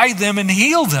entreated by them and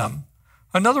heal them.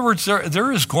 In other words,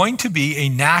 there is going to be a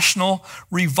national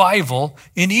revival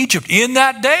in Egypt in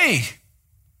that day.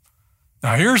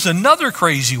 Now, here's another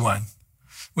crazy one.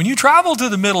 When you travel to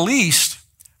the Middle East,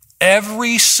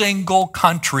 every single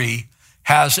country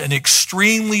has an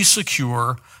extremely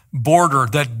secure border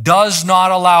that does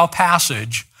not allow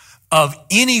passage of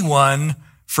anyone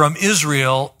from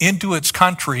Israel into its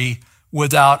country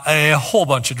without a whole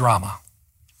bunch of drama.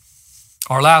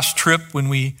 Our last trip, when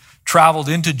we traveled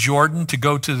into Jordan to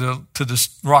go to the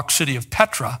rock city of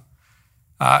Petra,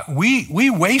 we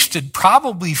wasted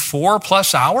probably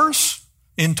 4+ hours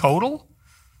in total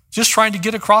just trying to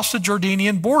get across the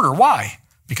Jordanian border. Why?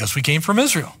 Because we came from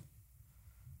Israel.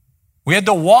 We had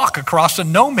to walk across the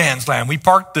no man's land. We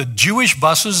parked the Jewish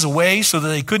buses away so that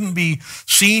they couldn't be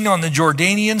seen on the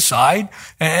Jordanian side.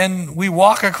 And we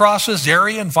walk across this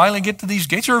area and finally get to these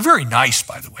gates. They were very nice,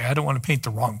 by the way. I don't want to paint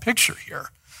the wrong picture here.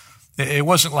 It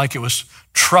wasn't like it was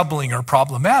troubling or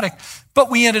problematic, but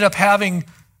we ended up having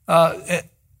a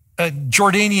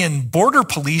Jordanian border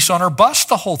police on our bus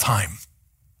the whole time.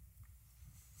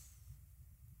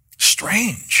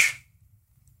 Strange.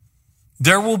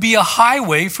 There will be a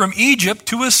highway from Egypt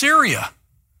to Assyria.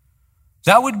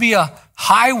 That would be a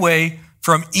highway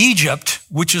from Egypt,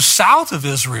 which is south of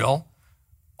Israel,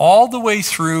 all the way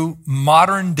through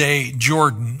modern-day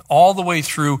Jordan, all the way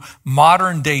through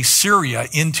modern-day Syria,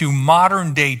 into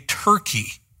modern-day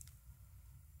Turkey.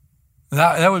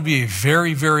 That would be a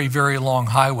very, very, very long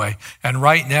highway. And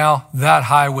right now, that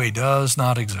highway does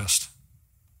not exist.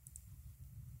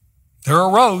 There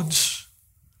are roads,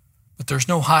 but there's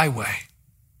no highway.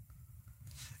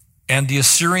 And the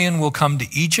Assyrian will come to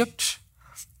Egypt,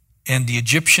 and the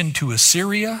Egyptian to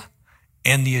Assyria,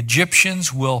 and the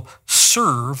Egyptians will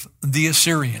serve the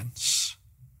Assyrians.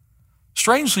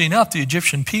 Strangely enough, the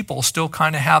Egyptian people still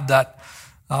kind of have that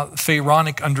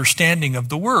pharaonic understanding of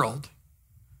the world.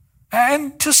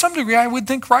 And to some degree, I would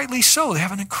think rightly so. They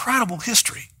have an incredible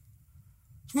history.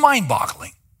 It's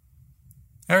mind-boggling.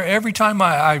 Every time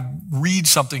I read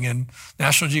something in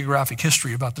National Geographic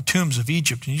History about the tombs of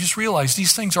Egypt, and you just realize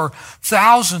these things are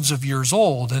thousands of years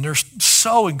old, and they're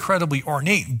so incredibly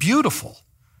ornate, beautiful,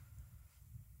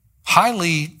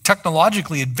 highly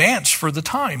technologically advanced for the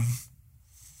time.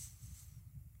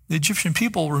 The Egyptian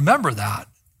people remember that.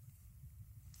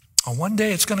 And one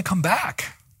day it's going to come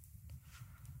back.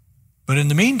 But in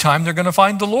the meantime, they're going to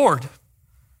find the Lord.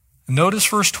 And notice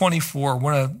verse 24,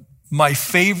 one of my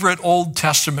favorite Old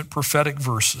Testament prophetic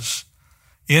verses.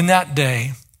 In that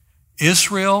day,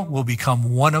 Israel will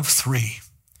become one of three.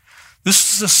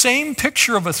 This is the same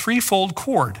picture of a threefold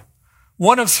cord.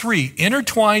 One of three,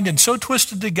 intertwined and so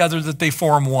twisted together that they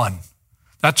form one.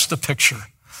 That's the picture.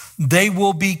 They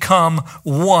will become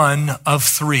one of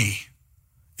three,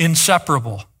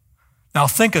 inseparable. Now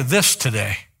think of this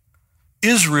today.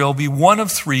 Israel be one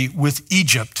of three with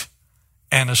Egypt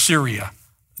and Assyria.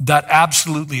 That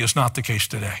absolutely is not the case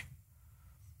today.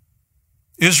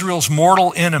 Israel's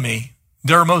mortal enemy,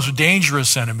 their most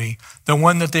dangerous enemy, the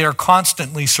one that they are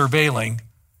constantly surveilling,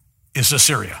 is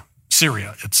Assyria,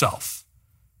 Syria itself,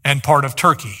 and part of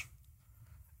Turkey,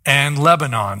 and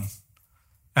Lebanon,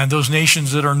 and those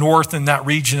nations that are north in that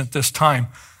region at this time.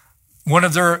 One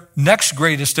of their next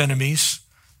greatest enemies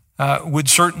would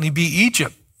certainly be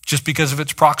Egypt, just because of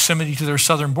its proximity to their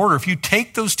southern border. If you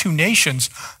take those two nations,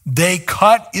 they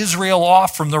cut Israel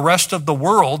off from the rest of the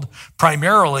world,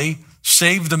 primarily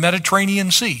save the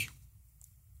Mediterranean Sea.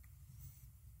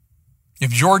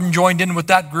 If Jordan joined in with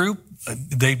that group,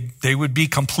 they would be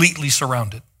completely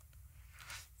surrounded.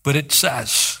 But it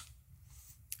says,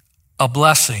 a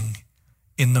blessing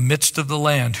in the midst of the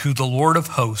land, who the Lord of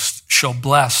hosts shall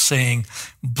bless, saying,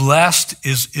 blessed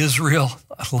is Israel.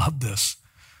 I love this.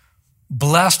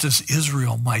 Blessed is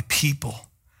Israel, my people,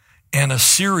 and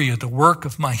Assyria, the work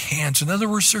of my hands. In other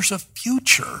words, there's a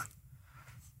future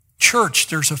Church,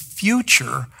 there's a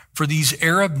future for these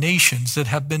Arab nations that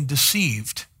have been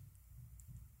deceived,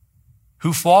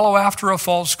 who follow after a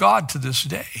false god to this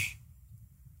day,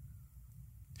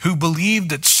 who believe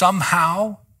that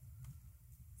somehow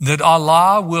that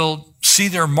Allah will see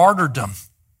their martyrdom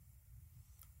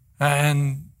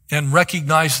and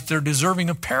recognize that they're deserving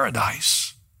of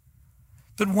paradise.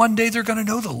 That one day they're going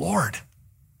to know the Lord.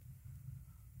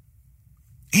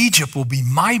 Egypt will be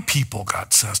my people,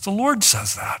 God says. The Lord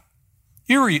says that.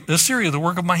 Assyria, the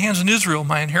work of my hands, and Israel,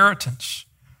 my inheritance.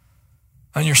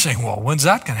 And you're saying, well, when's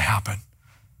that going to happen?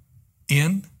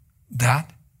 In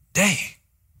that day.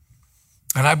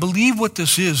 And I believe what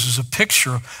this is a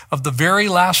picture of the very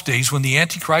last days when the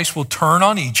Antichrist will turn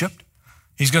on Egypt.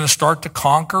 He's going to start to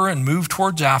conquer and move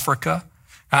towards Africa.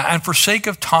 And for sake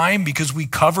of time, because we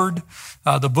covered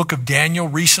the book of Daniel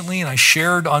recently, and I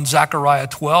shared on Zechariah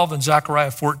 12 and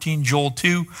Zechariah 14, Joel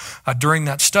 2 during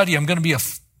that study, I'm going to be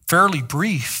fairly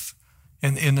brief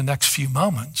in the next few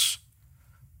moments.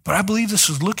 But I believe this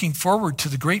is looking forward to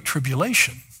the Great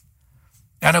Tribulation.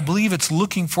 And I believe it's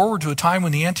looking forward to a time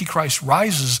when the Antichrist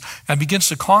rises and begins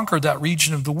to conquer that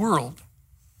region of the world.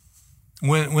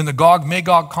 When the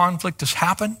Gog-Magog conflict has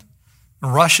happened,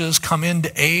 Russia has come in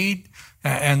to aid,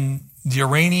 and the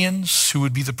Iranians, who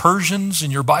would be the Persians in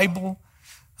your Bible,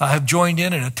 have joined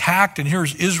in and attacked, and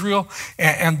here's Israel,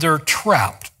 and they're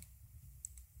trapped.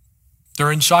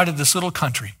 They're inside of this little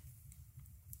country.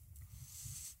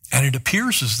 And it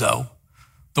appears as though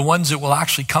the ones that will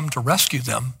actually come to rescue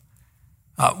them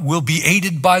will be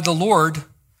aided by the Lord,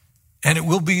 and it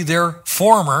will be their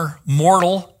former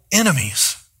mortal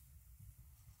enemies.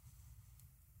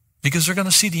 Because they're going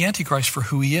to see the Antichrist for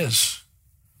who he is.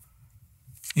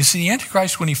 You see, the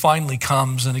Antichrist, when he finally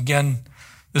comes, and again,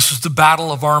 this is the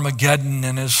battle of Armageddon,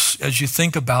 and as you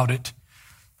think about it,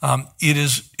 it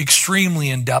is extremely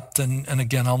in-depth, and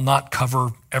again, I'll not cover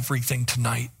everything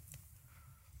tonight.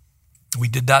 We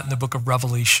did that in the book of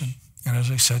Revelation, and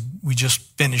as I said, we just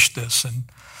finished this in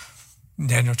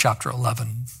Daniel chapter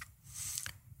 11.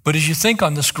 But as you think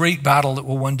on this great battle that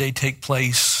will one day take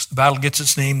place, the battle gets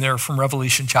its name there from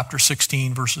Revelation chapter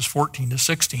 16, verses 14 to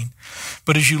 16.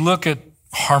 But as you look at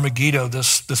Armageddon,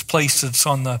 this place that's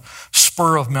on the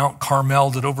spur of Mount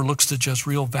Carmel that overlooks the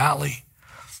Jezreel Valley,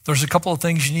 there's a couple of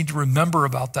things you need to remember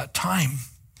about that time.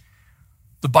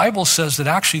 The Bible says that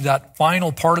actually that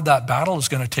final part of that battle is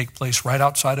going to take place right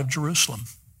outside of Jerusalem.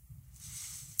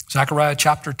 Zechariah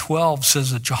chapter 12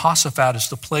 says that Jehoshaphat is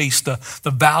the place, the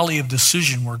valley of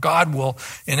decision, where God will,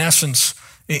 in essence,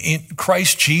 in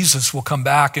Christ Jesus will come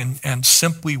back and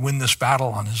simply win this battle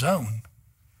on his own.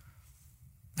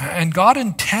 And God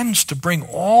intends to bring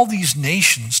all these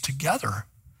nations together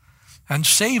and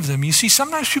save them. You see,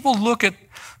 sometimes people look at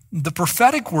the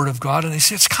prophetic word of God and they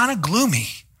say it's kind of gloomy.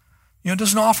 It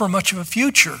doesn't offer much of a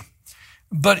future.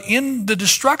 But in the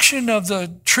destruction of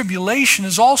the tribulation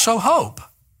is also hope.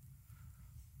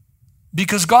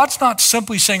 Because God's not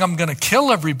simply saying, I'm going to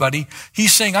kill everybody.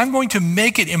 He's saying, I'm going to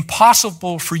make it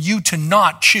impossible for you to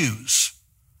not choose.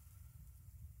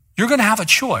 You're going to have a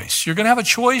choice. You're going to have a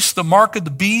choice, the mark of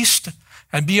the beast,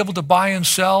 and be able to buy and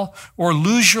sell, or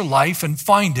lose your life and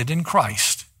find it in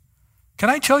Christ. Can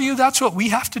I tell you that's what we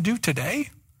have to do today?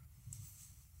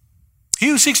 He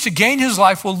who seeks to gain his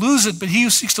life will lose it, but he who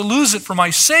seeks to lose it for my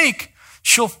sake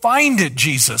shall find it,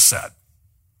 Jesus said.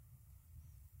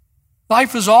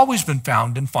 Life has always been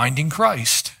found in finding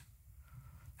Christ.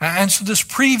 And so this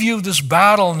preview of this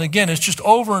battle, and again, it's just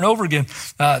over and over again,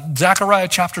 Zechariah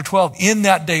chapter 12, in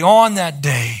that day, on that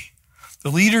day, the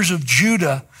leaders of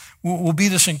Judah will be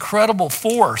this incredible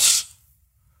force.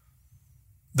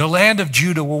 The land of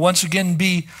Judah will once again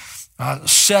be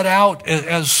set out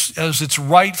as its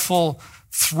rightful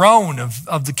throne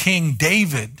of the King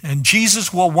David. And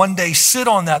Jesus will one day sit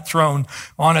on that throne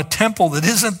on a temple that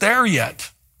isn't there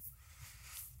yet.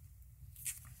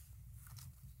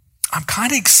 I'm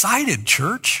kind of excited,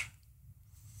 church.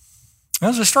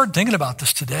 As I started thinking about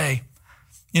this today,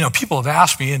 people have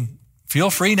asked me, and feel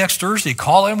free next Thursday,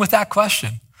 call in with that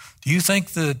question. Do you think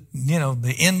that,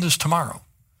 the end is tomorrow?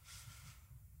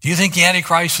 Do you think the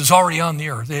Antichrist is already on the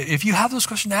earth? If you have those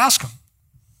questions, ask him.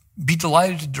 Be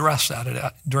delighted to address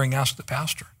that during Ask the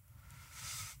Pastor.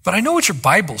 But I know what your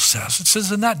Bible says. It says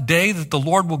in that day that the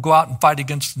Lord will go out and fight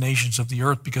against the nations of the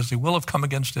earth because they will have come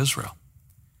against Israel.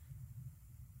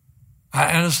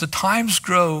 And as the times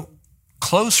grow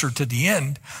closer to the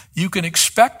end, you can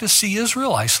expect to see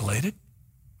Israel isolated.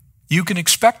 You can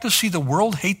expect to see the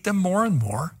world hate them more and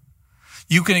more.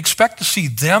 You can expect to see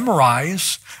them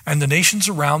rise and the nations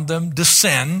around them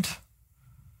descend.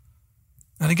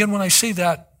 And again, when I say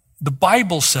that, The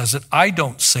Bible says it. I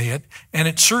don't say it. And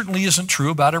it certainly isn't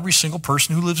true about every single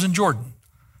person who lives in Jordan,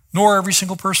 nor every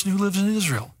single person who lives in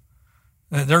Israel.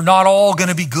 They're not all going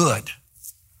to be good.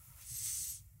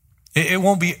 It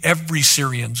won't be every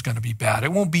Syrian's going to be bad.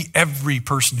 It won't be every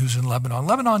person who's in Lebanon.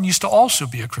 Lebanon used to also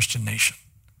be a Christian nation.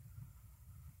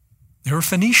 There were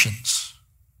Phoenician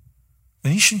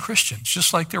Christians,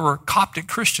 just like there were Coptic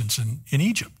Christians in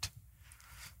Egypt.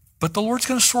 But the Lord's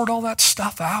going to sort all that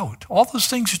stuff out, all those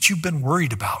things that you've been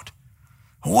worried about.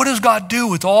 What does God do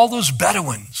with all those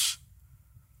Bedouins?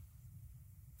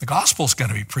 The gospel's going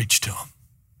to be preached to them.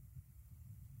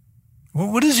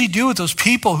 What does he do with those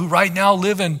people who right now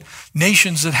live in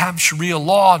nations that have Sharia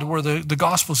law where the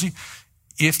gospel is?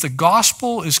 If the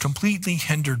gospel is completely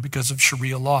hindered because of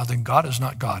Sharia law, then God is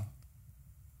not God.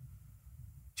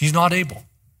 He's not able.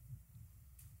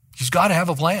 He's got to have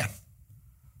a plan.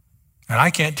 And I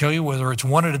can't tell you whether it's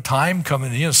one at a time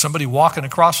coming, somebody walking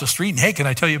across the street and, hey, can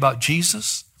I tell you about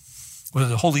Jesus? Whether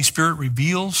the Holy Spirit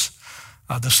reveals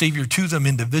the Savior to them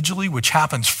individually, which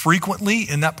happens frequently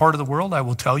in that part of the world, I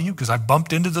will tell you, because I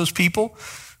bumped into those people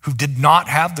who did not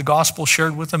have the gospel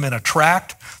shared with them in a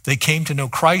tract. They came to know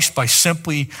Christ by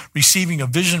simply receiving a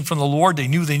vision from the Lord. They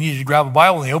knew they needed to grab a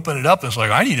Bible, and they opened it up. It's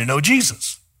like, I need to know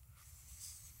Jesus.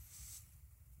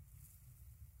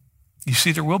 You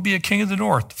see, there will be a king of the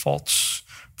north. The false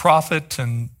prophet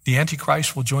and the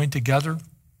Antichrist will join together.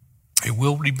 They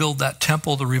will rebuild that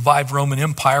temple. The revived Roman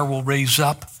Empire will raise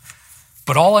up.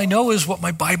 But all I know is what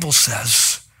my Bible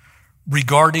says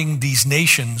regarding these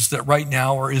nations that right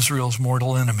now are Israel's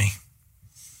mortal enemy.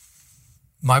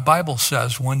 My Bible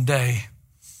says one day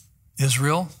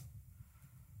Israel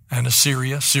and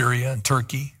Assyria, Syria and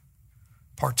Turkey,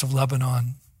 parts of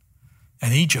Lebanon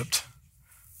and Egypt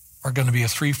are going to be a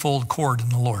threefold cord in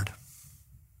the Lord.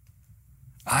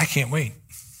 I can't wait.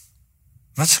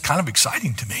 That's kind of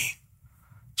exciting to me.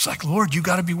 It's like, Lord, you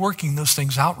got to be working those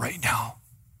things out right now.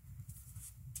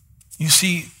 You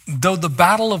see, though the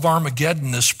battle of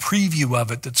Armageddon, this preview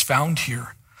of it that's found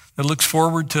here, that looks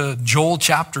forward to Joel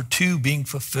chapter 2 being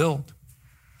fulfilled.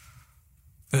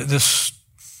 This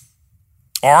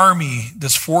army,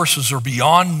 this forces are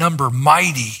beyond number,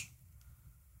 mighty.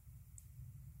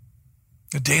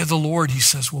 The day of the Lord, he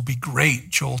says, will be great,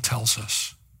 Joel tells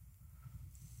us.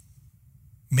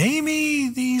 Maybe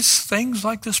these things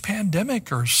like this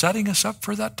pandemic are setting us up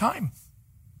for that time.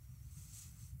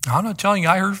 I'm not telling you,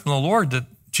 I heard from the Lord that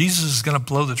Jesus is going to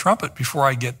blow the trumpet before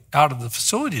I get out of the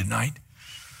facility tonight,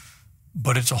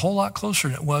 but it's a whole lot closer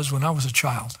than it was when I was a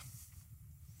child.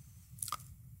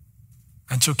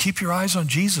 And so keep your eyes on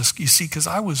Jesus. You see, because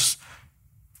I was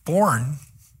born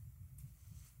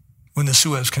when the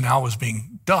Suez Canal was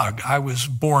being dug. I was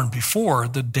born before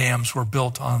the dams were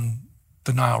built on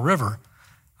the Nile River.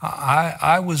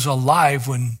 I was alive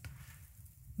when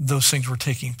those things were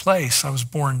taking place. I was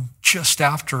born just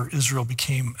after Israel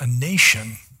became a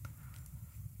nation.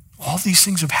 All these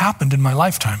things have happened in my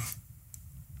lifetime.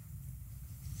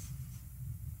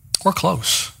 We're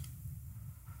close.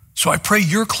 So I pray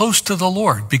you're close to the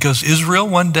Lord, because Israel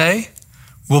one day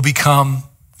will become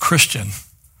Christian.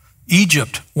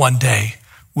 Egypt one day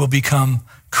will become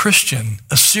Christian.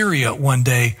 Assyria one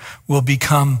day will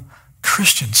become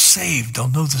Christian, saved. They'll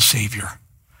know the Savior.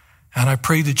 And I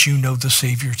pray that you know the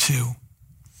Savior too.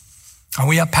 And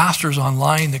we have pastors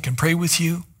online that can pray with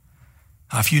you.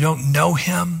 If you don't know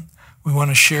him, we want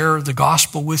to share the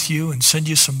gospel with you and send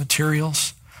you some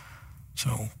materials.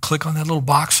 So click on that little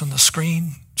box on the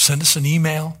screen. Send us an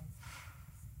email.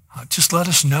 Just let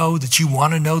us know that you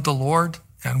want to know the Lord,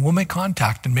 and we'll make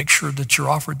contact and make sure that you're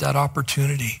offered that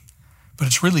opportunity. But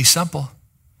it's really simple.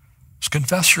 Just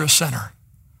confess you're a sinner.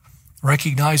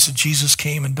 Recognize that Jesus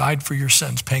came and died for your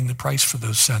sins, paying the price for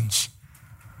those sins.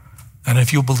 And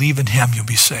if you'll believe in him, you'll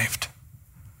be saved.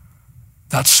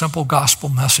 That simple gospel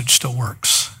message still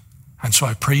works. And so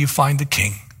I pray you find the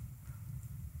King.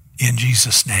 In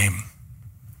Jesus' name,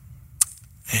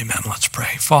 amen. Let's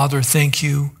pray. Father, thank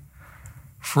you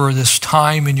for this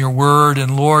time in your word.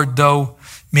 And Lord, though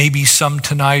maybe some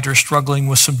tonight are struggling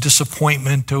with some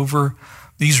disappointment over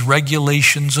these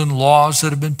regulations and laws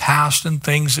that have been passed and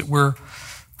things that we're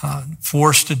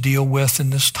forced to deal with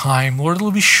in this time, Lord,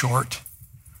 it'll be short.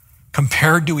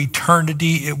 Compared to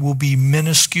eternity, it will be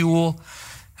minuscule.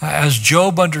 As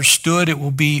Job understood, it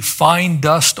will be fine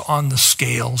dust on the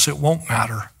scales. It won't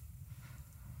matter.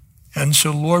 And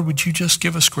so, Lord, would you just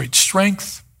give us great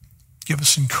strength, give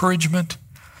us encouragement,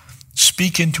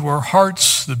 speak into our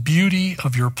hearts the beauty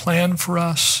of your plan for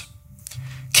us.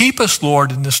 Keep us,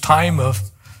 Lord, in this time of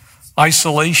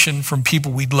isolation from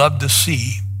people we'd love to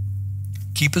see.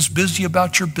 Keep us busy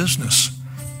about your business.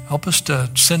 Help us to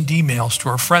send emails to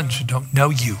our friends who don't know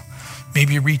you.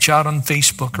 Maybe reach out on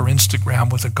Facebook or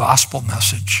Instagram with a gospel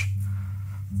message.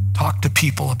 Talk to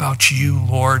people about you,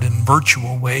 Lord, in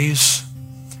virtual ways,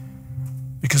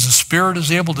 because the Spirit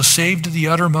is able to save to the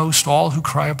uttermost all who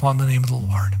cry upon the name of the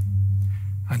Lord.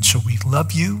 And so we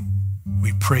love you.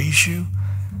 We praise you.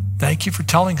 Thank you for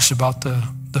telling us about the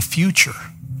future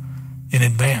in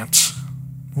advance.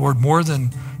 Lord, more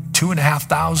than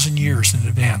 2,500 years in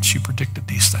advance, you predicted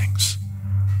these things.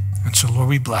 And so, Lord,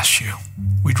 we bless you.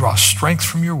 We draw strength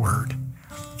from your word.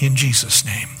 In Jesus'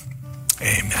 name,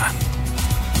 amen.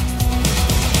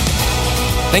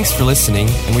 Thanks for listening,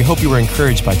 and we hope you were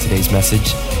encouraged by today's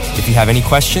message. If you have any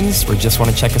questions or just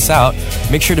want to check us out,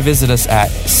 make sure to visit us at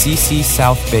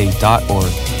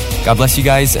ccsouthbay.org. God bless you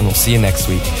guys, and we'll see you next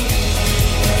week.